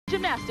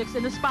gymnastics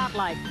in the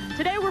spotlight.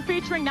 Today we're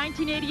featuring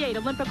 1988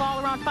 Olympic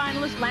all-around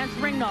finalist Lance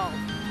Ringnauld.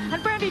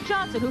 And Brandy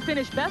Johnson, who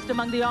finished best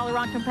among the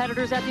all-around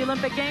competitors at the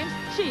Olympic Games.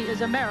 She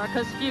is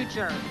America's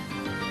future.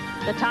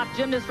 The top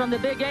gymnast from the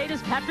Big Eight is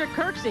Patrick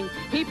Kirksey.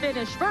 He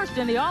finished first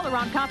in the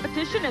all-around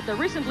competition at the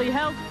recently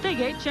held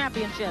Big Eight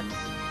Championships.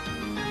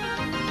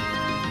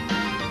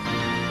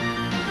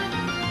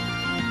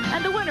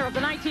 And the winner of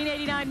the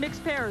 1989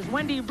 mixed pairs,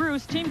 Wendy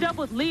Bruce, teamed up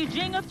with Li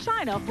Jing of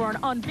China for an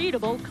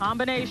unbeatable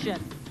combination.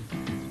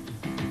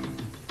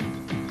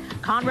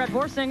 Conrad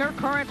Voorsanger,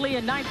 currently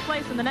in 9th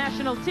place in the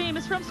national team,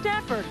 is from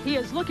Stanford. He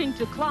is looking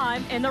to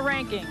climb in the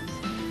rankings.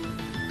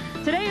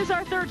 Today is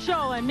our third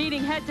show, and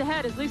meeting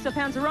head-to-head is Lisa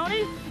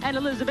Panzironi and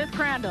Elisabeth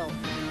Crandall.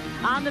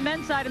 On the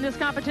men's side in this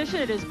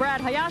competition, it is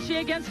Brad Hayashi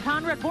against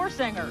Conrad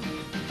Voorsanger.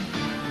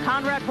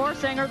 Conrad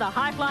Voorsanger, the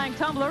high-flying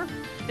tumbler,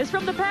 is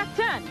from the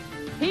Pac-10.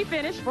 He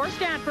finished for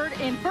Stanford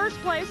in first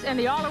place in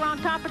the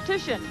all-around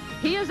competition.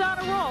 He is on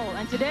a roll,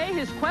 and today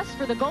his quest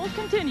for the gold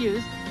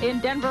continues in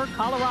Denver,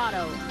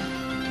 Colorado.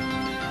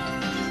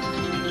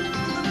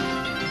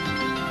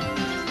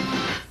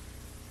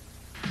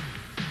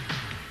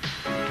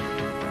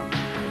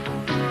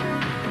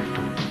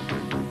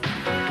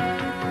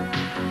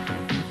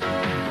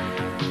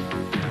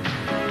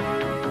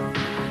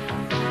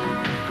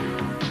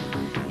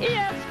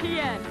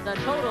 The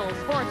Total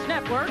Sports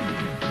Network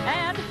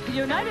and the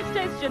United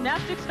States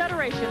Gymnastics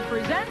Federation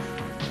presents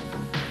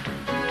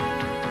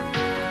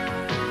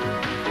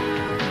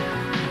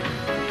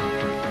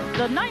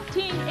the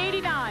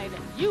 1989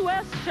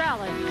 U.S.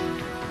 Challenge.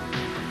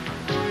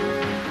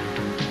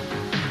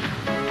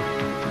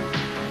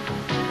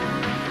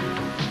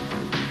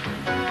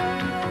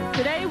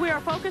 Today we are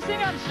focusing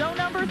on show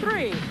number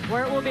 3,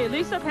 where it will be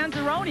Lisa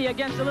Panzironi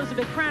against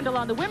Elisabeth Crandall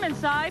on the women's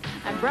side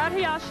and Brad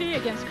Hayashi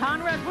against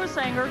Conrad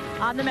Voorsanger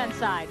on the men's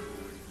side.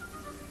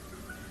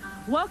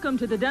 Welcome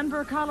to the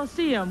Denver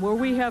Coliseum, where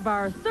we have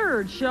our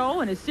third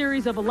show in a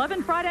series of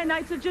 11 Friday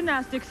nights of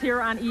gymnastics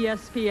here on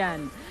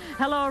ESPN.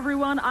 Hello,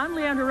 everyone. I'm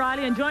Leandra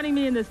Riley, and joining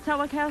me in this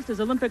telecast is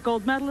Olympic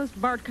gold medalist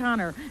Bart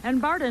Connor. And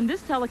Bart, in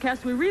this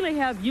telecast, we really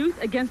have youth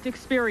against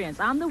experience.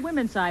 On the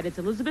women's side, it's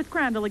Elisabeth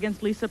Crandall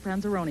against Lisa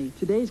Panzironi.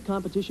 Today's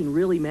competition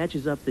really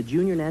matches up the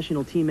junior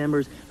national team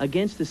members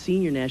against the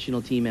senior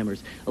national team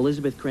members.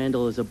 Elisabeth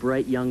Crandall is a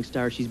bright young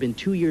star. She's been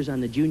 2 years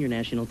on the junior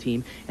national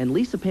team, and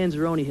Lisa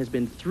Panzironi has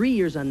been 3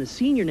 years on the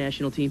senior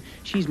national team.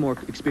 She's more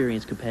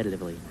experienced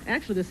competitively.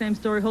 Actually, the same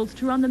story holds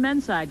true on the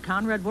men's side.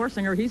 Conrad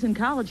Voorsanger, he's in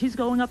college. He's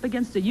going up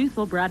against a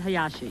youthful Brad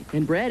Hayashi.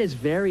 And Brad is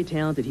very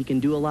talented. He can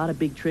do a lot of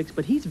big tricks,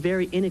 but he's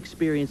very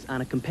inexperienced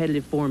on a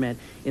competitive format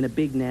in a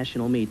big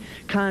national meet.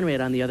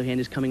 Conrad, on the other hand,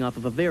 is coming off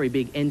of a very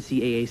big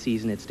NCAA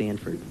season at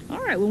Stanford.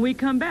 All right, when we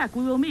come back,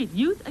 we will meet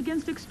youth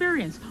against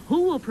experience.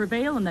 Who will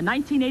prevail in the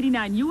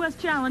 1989 U.S.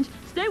 Challenge?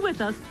 Stay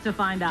with us to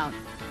find out.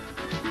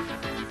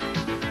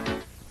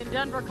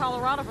 Denver,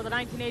 Colorado for the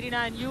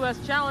 1989 U.S.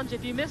 Challenge.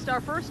 If you missed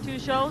our first two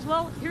shows,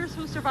 well, here's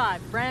who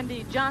survived.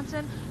 Brandy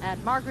Johnson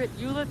and Margaret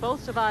Hewlett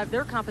both survived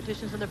their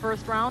competitions in the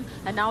first round,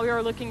 and now we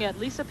are looking at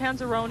Lisa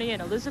Panzironi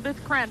and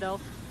Elisabeth Crandall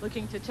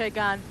looking to take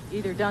on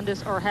either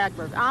Dundas or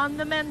Hagberg. On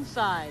the men's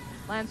side,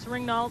 Lance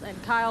Ringnauld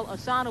and Kyle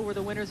Asano were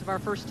the winners of our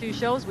first two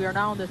shows. We are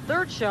now on the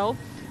third show,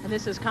 and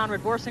this is Conrad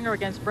Voorsanger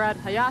against Brad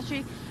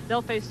Hayashi.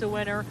 They'll face the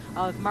winner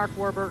of Mark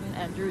Warburton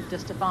and Drew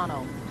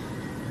DiStefano.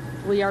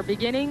 We are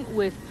beginning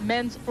with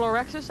men's floor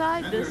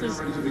exercise. This is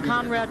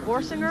Conrad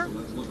Voorsanger.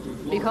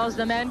 Because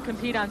the men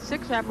compete on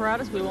 6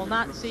 apparatus, we will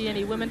not see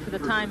any women for the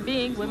time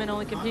being. Women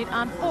only compete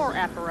on 4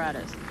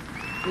 apparatus.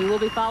 We will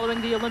be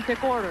following the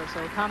Olympic order.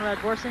 So Conrad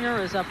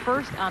Voorsanger is up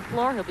first on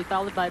floor. He'll be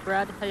followed by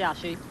Brad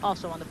Hayashi,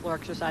 also on the floor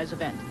exercise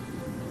event.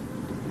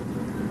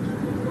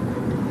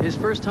 His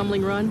first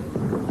tumbling run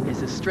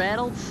is a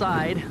straddled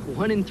side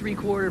 1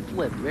 3/4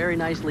 flip. Very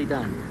nicely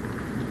done.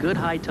 Good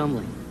high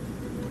tumbling.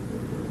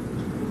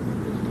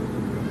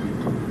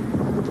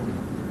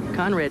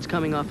 Conrad's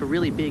coming off a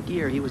really big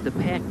year. He was the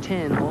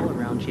Pac-10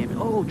 all-around champion.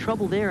 Oh,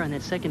 trouble there on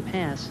that second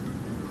pass.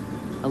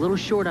 A little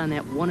short on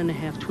that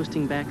 1.5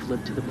 twisting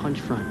backflip to the punch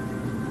front.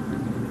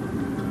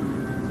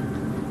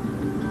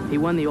 He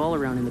won the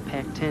all-around in the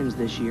Pac-10s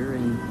this year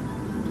and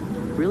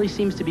really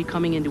seems to be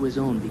coming into his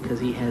own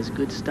because he has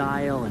good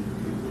style and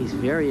he's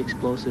very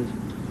explosive.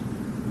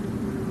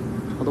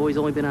 Although he's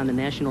only been on the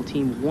national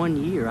team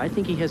 1 year, I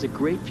think he has a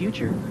great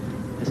future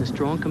as a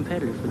strong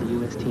competitor for the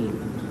U.S.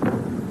 team.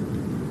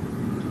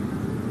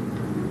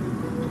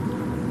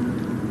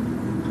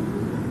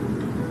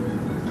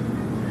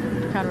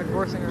 Conrad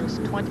Voorsanger is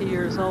 20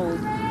 years old,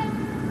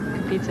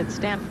 competes at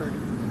Stanford.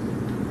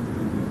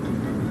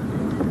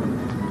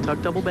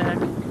 Tuck double back.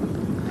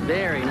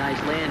 Very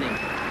nice landing.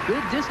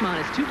 Good dismount.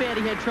 It's too bad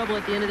he had trouble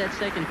at the end of that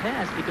second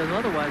pass because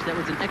otherwise that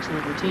was an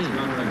excellent routine.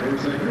 Conrad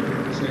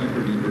Voorsanger from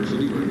Stanford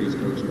University, where he's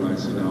coached by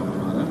Sadal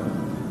Hamada.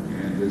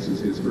 And this is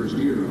his first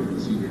year on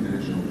the senior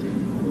national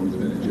team, although he's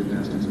been in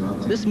gymnastics about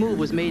 10 This move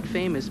was years. made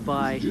famous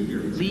by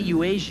Li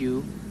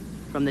Yuezhu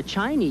from the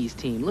Chinese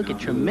team. Look at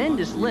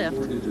tremendous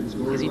lift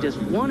as he does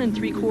 1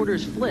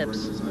 3/4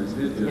 flips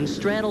in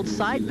straddled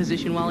side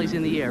position while he's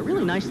in the air.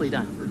 Really nicely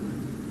done.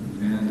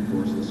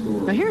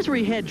 Now here's where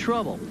he had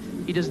trouble.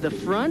 He does the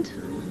front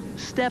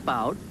step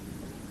out,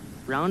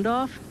 round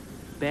off,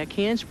 back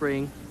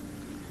handspring,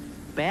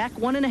 back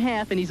 1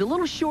 1/2, and he's a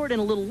little short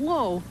and a little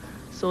low,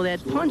 so that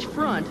punch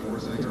front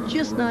is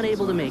just not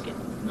able to make it.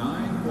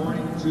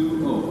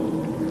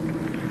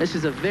 9.20. This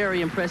is a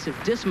very impressive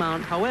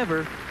dismount.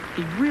 However,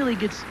 he really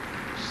gets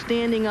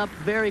standing up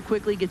very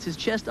quickly, gets his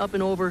chest up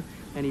and over,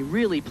 and he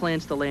really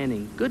plants the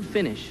landing. Good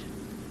finish.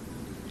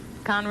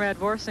 Conrad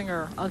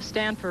Voorsanger of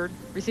Stanford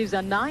receives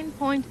a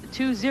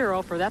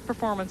 9.20 for that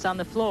performance on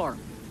the floor.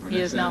 He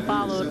is now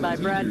followed by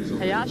Brad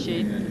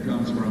Hayashi.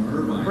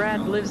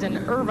 Brad lives in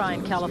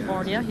Irvine,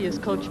 California. He is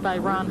coached by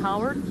Ron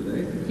Howard.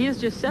 He is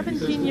just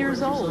 17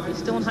 years old. He's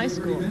still in high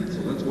school.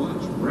 Let's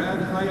watch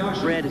Brad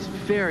Hayashi. Brad is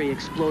very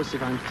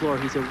explosive on floor.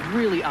 He's a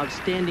really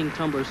outstanding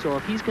tumbler, so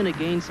if he's going to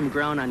gain some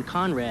ground on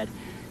Conrad,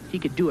 he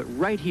could do it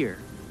right here.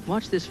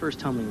 Watch this first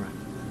tumbling run.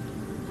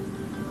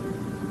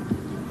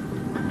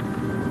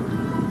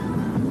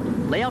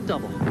 Layout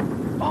double.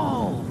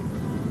 Oh!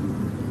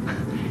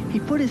 He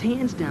put his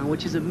hands down,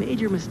 which is a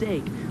major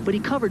mistake, but he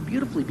covered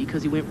beautifully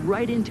because he went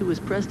right into his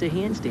press to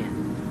handstand.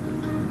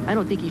 I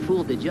don't think he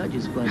fooled the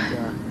judges, but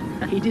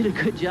he did a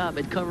good job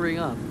at covering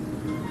up.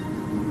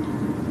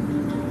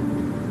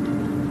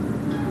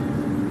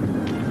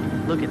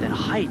 Look at that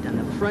height on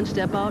the front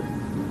step out.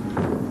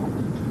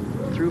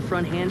 Through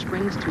front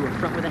handsprings to a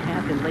front with a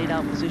half in laid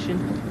out position.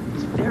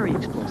 He's very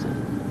explosive.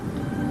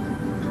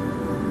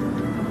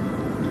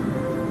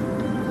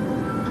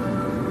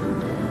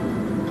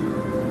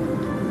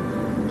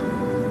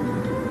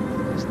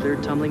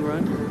 Third tumbling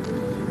run,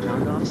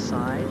 round off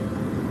side.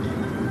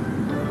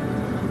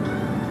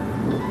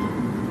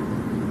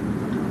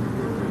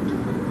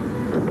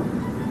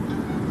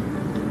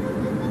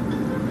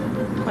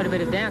 Quite a bit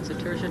of dance at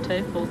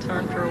Tertiate, full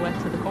turn pirouette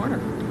to the corner.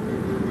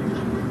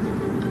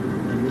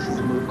 And this is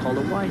a move called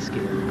a Y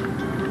scale.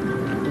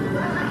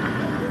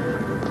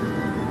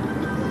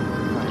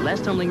 All right,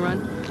 last tumbling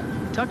run,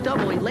 tuck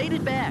double, he laid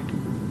it back.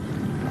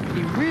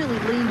 He really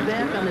leaned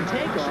back on the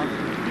takeoff.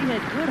 He had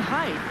good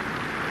height.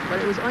 But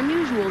it was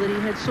unusual that he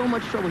had so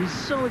much trouble. He's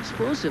so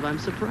explosive. I'm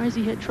surprised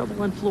he had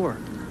trouble on floor.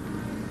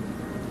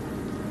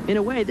 In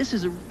a way, this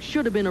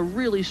should have been a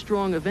really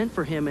strong event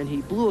for him, and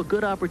he blew a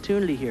good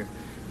opportunity here.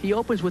 He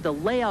opens with a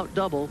layout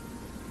double.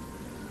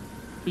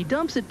 He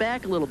dumps it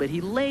back a little bit.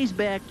 He lays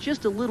back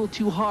just a little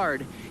too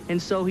hard,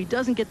 and so he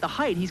doesn't get the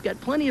height. He's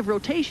got plenty of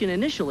rotation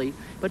initially,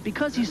 but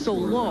because he's so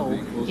low,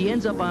 he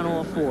ends up on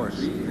all fours.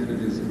 And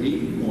it is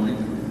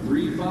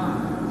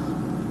 8.35.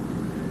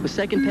 The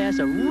second pass,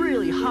 a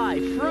really high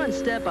front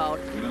step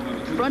out,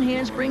 front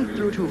handspring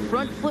through to a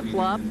front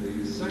flip-flop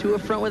to a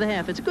front with a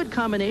half. It's a good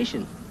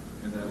combination.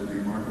 And that would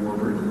be Mark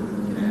Warburg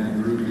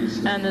and Ruby.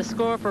 And the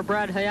score for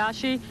Brad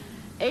Hayashi,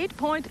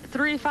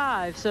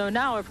 8.35. So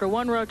now after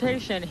one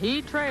rotation,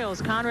 he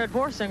trails Conrad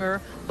Voorsanger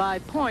by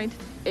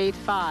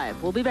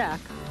 0.85. We'll be back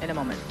in a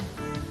moment.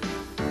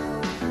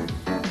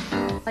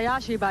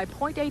 Hayashi by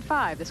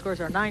 0.85. The scores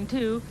are 9.2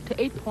 to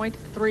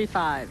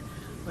 8.35.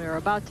 We're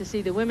about to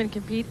see the women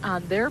compete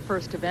on their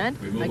first event.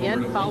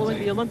 Again, following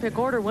the Olympic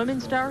order,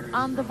 women start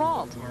on the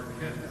vault.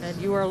 And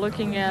you are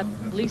looking at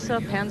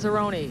Lisa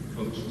Panzironi.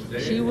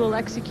 She will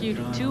execute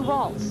 2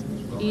 vaults.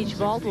 Each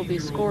vault will be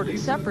scored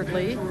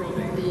separately.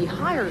 The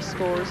higher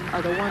scores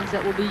are the ones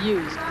that will be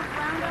used.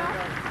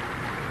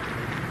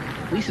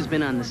 Lisa's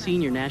been on the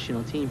senior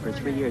national team for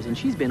 3 years, and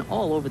she's been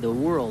all over the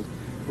world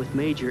with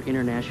major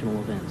international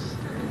events.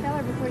 Tell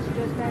her before she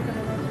goes back on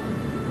the left.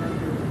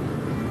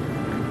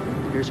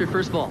 Here's her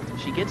first vault.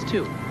 She gets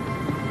 2.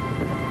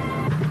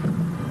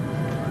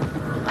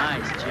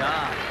 Nice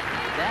job.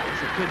 That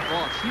was a good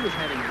vault. She was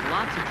having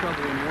lots of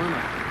trouble in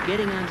warm-up,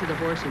 getting onto the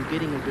horse and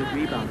getting a good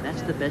rebound.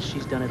 That's the best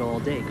she's done it all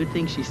day. Good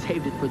thing she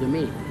saved it for the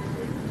meet.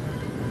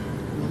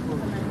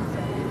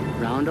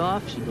 Round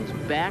off. She goes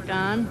back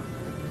on.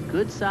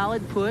 Good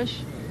solid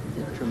push.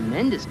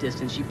 Tremendous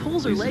distance. She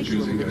pulls her legs a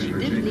little bit. She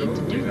didn't need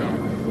to do that.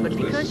 But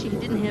because she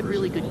didn't have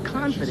really good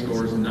confidence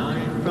from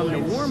the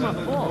warm-up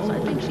vaults, I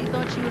think she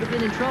thought she would have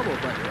been in trouble,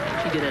 but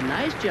she did a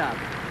nice job.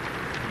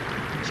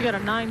 She got a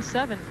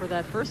 9.7 for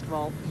that first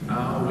vault.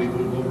 Now we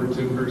move over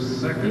to her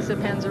second. Lisa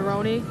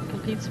Panzironi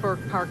competes for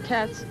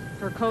Parkettes.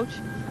 Her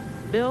coach,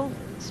 Bill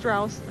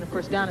Strauss, and of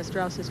course Donna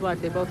Strauss, his wife,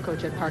 they both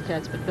coach at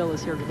Parkettes, but Bill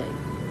is here today.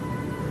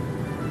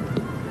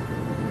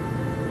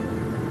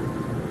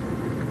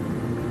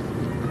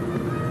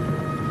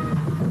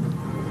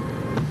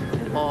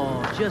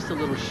 Oh, just a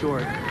little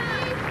short.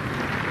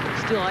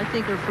 Still, I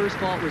think her first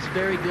vault was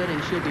very good,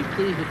 and she'll be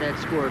pleased with that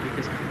score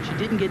because she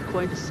didn't get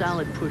quite the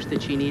solid push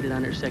that she needed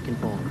on her second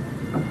vault.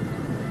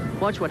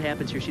 Watch what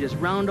happens here. She does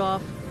round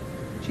off.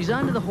 She's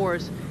onto the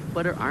horse,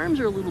 but her arms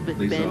are a little bit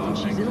bent, and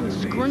she's a little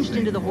scrunched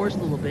into the horse a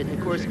little bit. And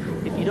of course,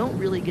 if you don't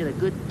really get a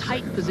good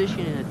tight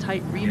position and a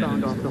tight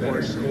rebound off the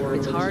horse,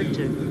 it's hard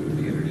to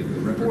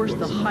force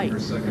the height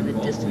and the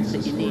distance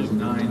that you need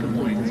to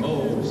complete this.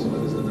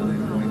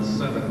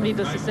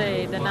 Needless to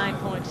say, the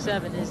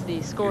 9.7 is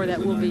the score that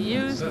will be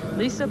used.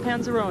 Lisa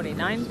Panzironi,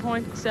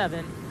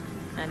 9.7.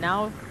 And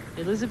now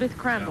Elisabeth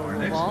Crandall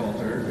will vault.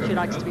 She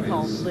likes to be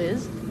called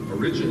Liz.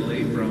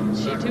 Originally from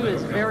She too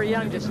is very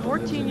young, just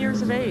 14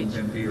 years of age.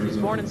 She was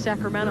born in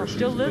Sacramento,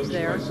 still lives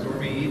there.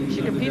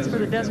 She competes for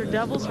the Desert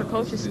Devils. Her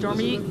coach is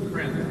Stormy Eaton.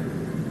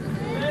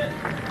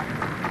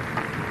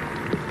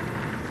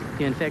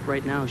 Yeah, in fact,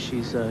 right now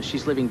she's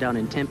living down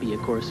in Tempe,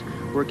 of course,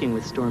 working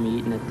with Stormy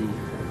Eaton at the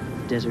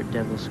Desert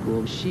Devil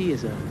School. She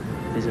is a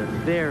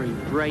very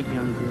bright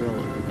young girl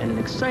and an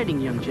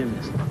exciting young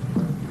gymnast.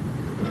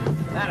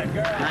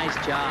 Nice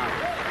job.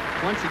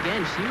 Once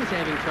again, she was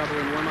having trouble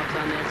in warm-ups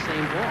on that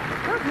same ball.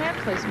 Her hand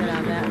placement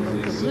on that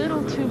looked a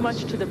little too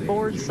much to the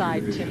board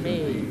side to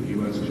me.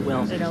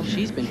 Well,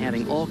 she's been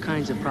having all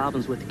kinds of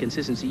problems with the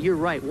consistency. You're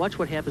right. Watch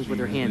what happens with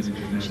her hands.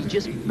 She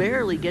just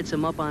barely gets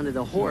them up onto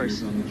the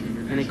horse.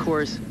 And, of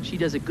course, she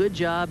does a good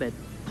job at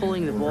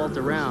pulling the vault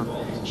around.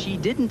 She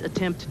didn't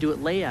attempt to do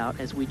it layout,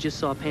 as we just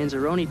saw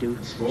Panzironi do.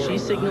 She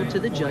signaled to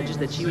the judges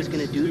that she was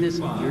going to do this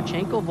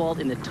Yurchenko vault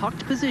in the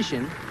tucked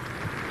position.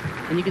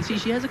 And you can see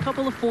she has a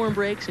couple of form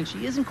breaks, and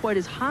she isn't quite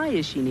as high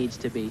as she needs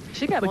to be.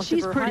 But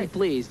she's pretty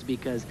pleased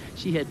because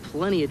she had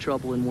plenty of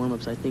trouble in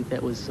warm-ups. I think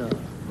that was a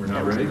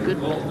good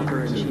vault for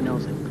her, and she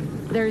knows it.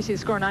 There you see the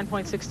score,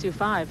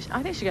 9.625.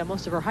 I think she got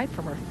most of her height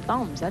from her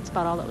thumbs. That's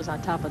about all that was on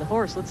top of the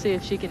horse. Let's see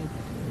if she can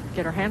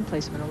get her hand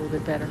placement a little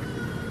bit better.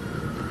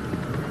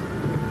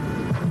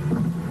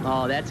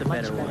 Oh, that's a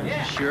better one.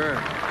 Yeah. Sure.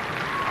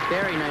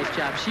 Very nice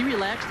job. She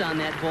relaxed on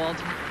that vault,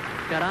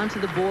 got onto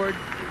the board,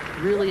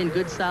 really in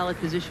good, solid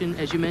position.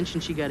 As you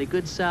mentioned, she got a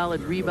good,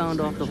 solid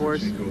rebound off the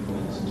horse.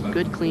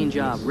 Good, clean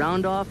job.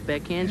 Round off,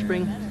 back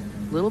handspring.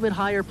 A little bit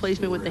higher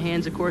placement with the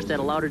hands, of course. That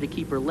allowed her to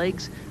keep her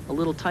legs a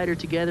little tighter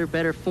together,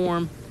 better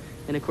form.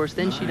 And, of course,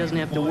 then she doesn't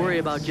have to worry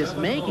about just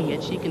making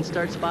it. She can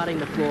start spotting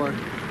the floor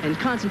and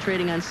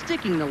concentrating on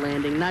sticking the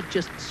landing, not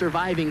just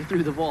surviving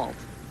through the vault.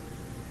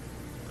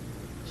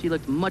 She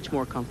looked much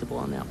more comfortable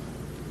on that one.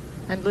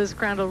 And Liz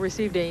Crandall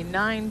received a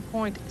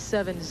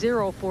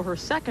 9.70 for her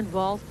second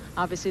vault.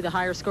 Obviously, the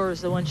higher score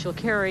is the one she'll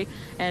carry.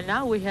 And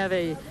now we have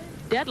a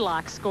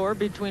deadlock score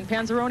between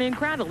Panzironi and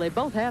Crandall. They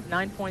both have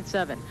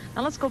 9.7.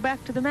 Now let's go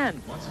back to the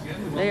men.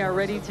 They are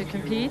ready to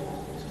compete.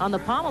 On the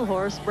pommel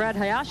horse, Brad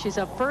Hayashi's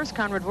up first.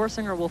 Conrad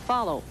Voorsanger will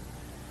follow.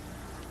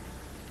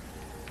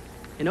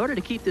 In order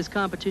to keep this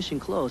competition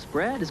close,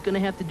 Brad is going to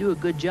have to do a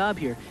good job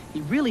here.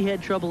 He really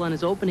had trouble on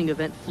his opening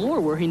event floor,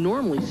 where he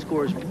normally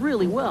scores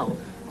really well.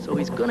 So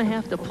he's going to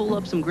have to pull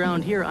up some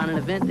ground here on an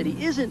event that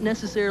he isn't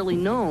necessarily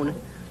known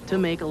to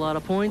make a lot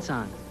of points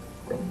on.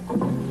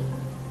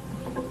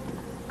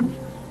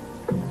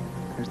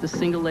 There's the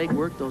single leg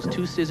work. Those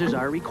two scissors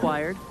are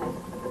required.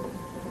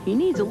 He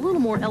needs a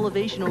little more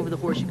elevation over the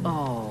horse.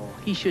 Oh,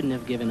 he shouldn't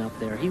have given up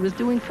there. He was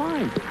doing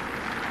fine.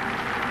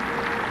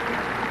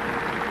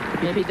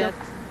 Maybe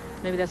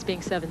that's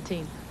being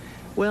 17.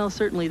 Well,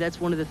 certainly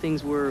that's one of the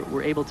things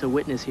we're able to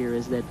witness here,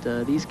 is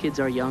that these kids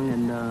are young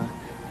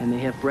and they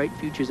have bright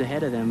futures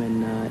ahead of them,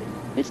 and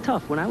it's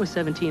tough. When I was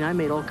 17, I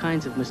made all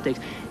kinds of mistakes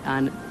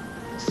on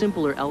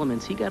simpler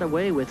elements. He got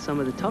away with some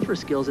of the tougher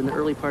skills in the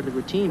early part of the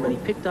routine, but he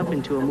picked up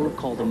into a move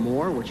called a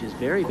Moor, which is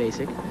very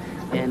basic,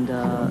 and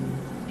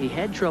he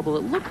had trouble.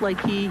 It looked like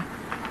he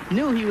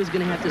knew he was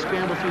going to have to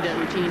scramble through that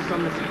routine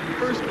from the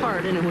first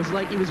part, and it was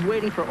like he was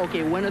waiting for,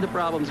 okay, when are the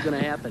problems going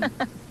to happen?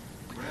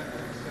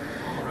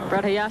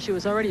 Brad Hayashi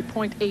was already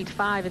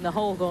 0.85 in the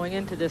hole going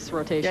into this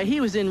rotation. Yeah,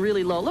 he was in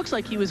really low. Looks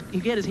like he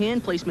had his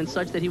hand placement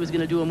such that he was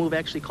going to do a move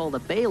actually called a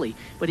Bailey,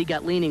 but he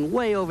got leaning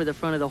way over the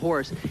front of the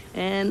horse.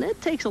 And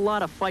it takes a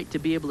lot of fight to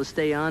be able to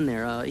stay on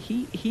there.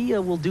 He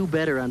will do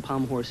better on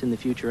pommel horse in the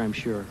future, I'm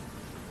sure.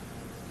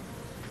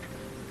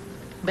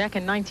 Back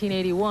in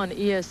 1981,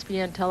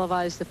 ESPN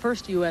televised the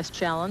first U.S.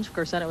 challenge. Of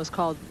course, then it was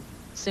called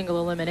single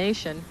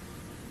elimination.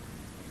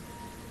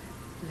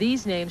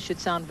 These names should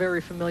sound very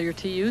familiar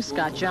to you.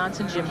 Scott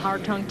Johnson, Jim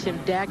Hartung, Tim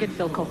Daggett,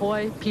 Phil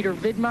Cahoy, Peter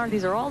Vidmar.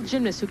 These are all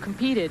gymnasts who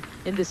competed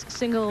in this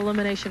single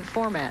elimination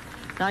format.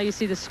 Now you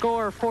see the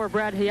score for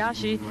Brad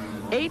Hayashi,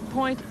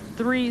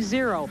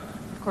 8.30.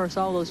 Of course,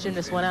 all those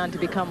gymnasts went on to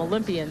become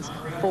Olympians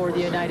for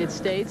the United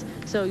States.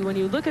 So when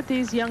you look at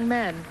these young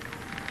men,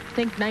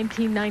 think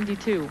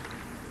 1992.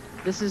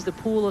 This is the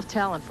pool of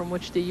talent from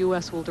which the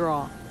U.S. will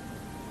draw.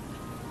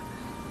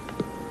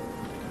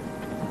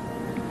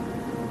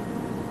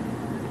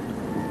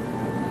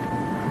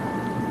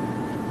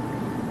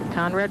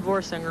 Conrad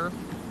Voorsanger.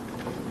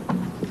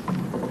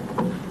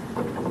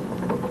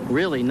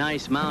 Really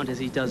nice mount as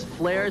he does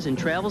flares and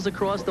travels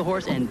across the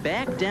horse and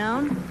back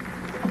down.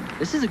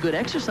 This is a good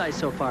exercise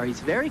so far.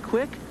 He's very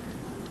quick.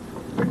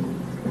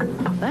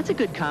 That's a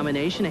good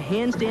combination. A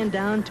handstand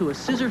down to a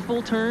scissor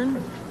full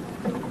turn.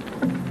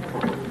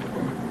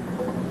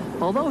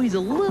 Although he's a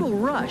little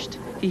rushed,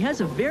 he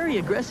has a very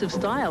aggressive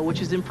style,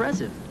 which is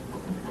impressive.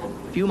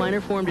 Few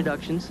minor form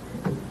deductions.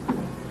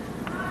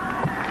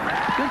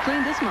 Good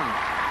clean dismount.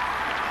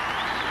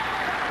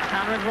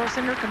 Conrad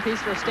Voorsanger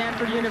competes for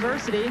Stanford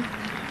University.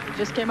 He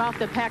just came off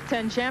the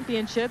Pac-10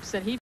 championships,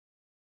 and he